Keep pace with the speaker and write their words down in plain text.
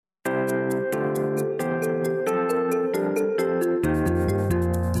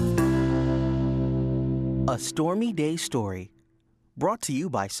A Stormy Day Story, brought to you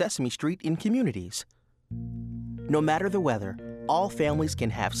by Sesame Street in Communities. No matter the weather, all families can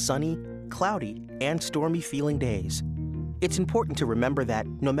have sunny, cloudy, and stormy feeling days. It's important to remember that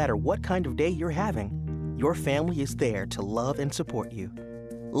no matter what kind of day you're having, your family is there to love and support you.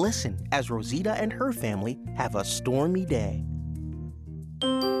 Listen as Rosita and her family have a stormy day.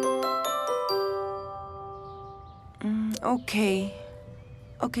 Okay.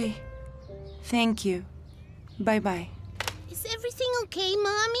 Thank you. Bye-bye. Is everything okay,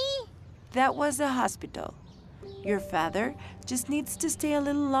 Mommy? That was a hospital. Your father just needs to stay a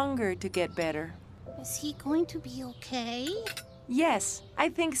little longer to get better. Is he going to be okay? Yes, I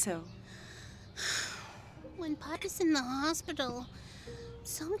think so. When Papa's in the hospital,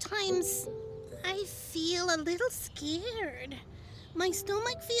 sometimes I feel a little scared. My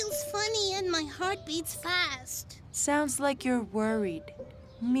stomach feels funny and my heart beats fast. Sounds like you're worried.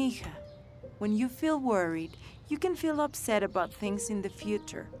 Mija, when you feel worried, you can feel upset about things in the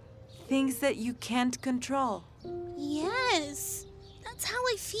future. Things that you can't control. Yes, that's how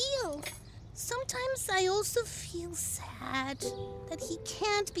I feel. Sometimes I also feel sad that he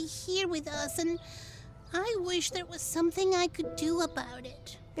can't be here with us, and I wish there was something I could do about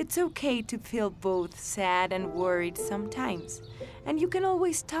it. It's okay to feel both sad and worried sometimes, and you can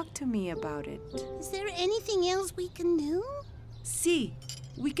always talk to me about it. Is there anything else we can do? See,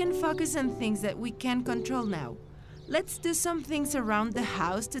 we can focus on things that we can control now. Let's do some things around the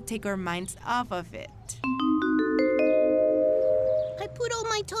house to take our minds off of it. I put all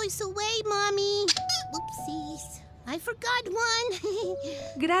my toys away, Mommy. Oopsies. I forgot one.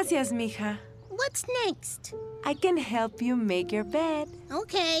 Gracias, mija. What's next? I can help you make your bed.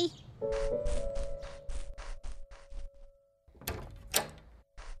 Okay.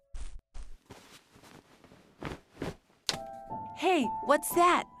 Hey, what's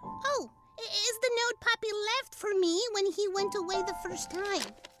that? Oh, it's the note Papi left for me when he went away the first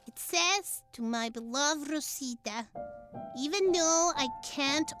time. It says, "To my beloved Rosita, even though I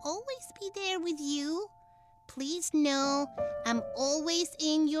can't always be there with you, please know I'm always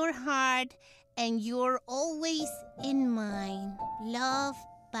in your heart and you're always in mine. Love,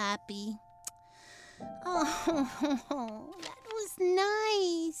 Papi." Oh, that was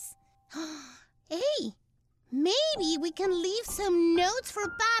nice. Hey, maybe we can leave some notes for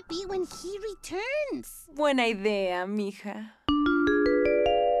Papi when he returns. Buena idea, mija.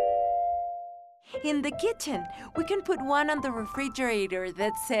 In the kitchen, we can put one on the refrigerator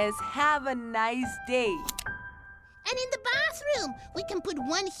that says, "Have a nice day." And in the bathroom, we can put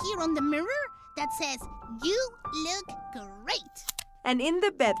one here on the mirror that says, "You look great." And in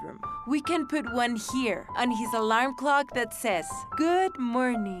the bedroom, we can put one here on his alarm clock that says, "Good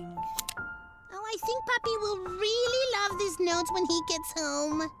morning." Oh, I think Papi will really love these notes when he gets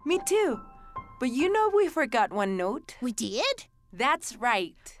home. Me too. But you know we forgot one note. We did? That's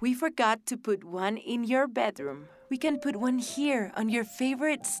right. We forgot to put one in your bedroom. We can put one here on your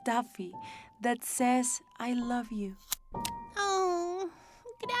favorite stuffy that says, "I love you." Oh,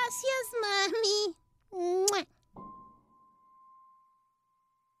 gracias, Mommy. Mwah.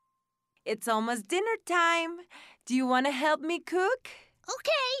 It's almost dinner time. Do you want to help me cook?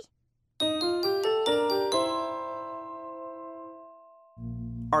 Okay.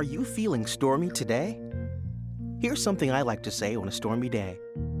 Are you feeling stormy today? Here's something I like to say on a stormy day.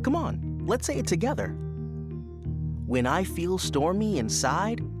 Come on, let's say it together. When I feel stormy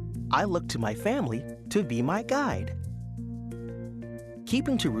inside, I look to my family to be my guide.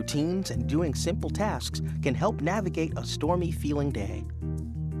 Keeping to routines and doing simple tasks can help navigate a stormy feeling day.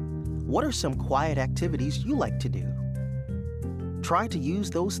 What are some quiet activities you like to do? Try to use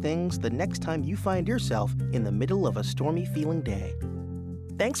those things the next time you find yourself in the middle of a stormy feeling day.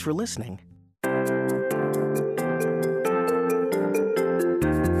 Thanks for listening.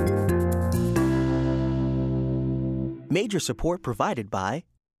 Major support provided by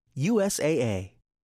USAA.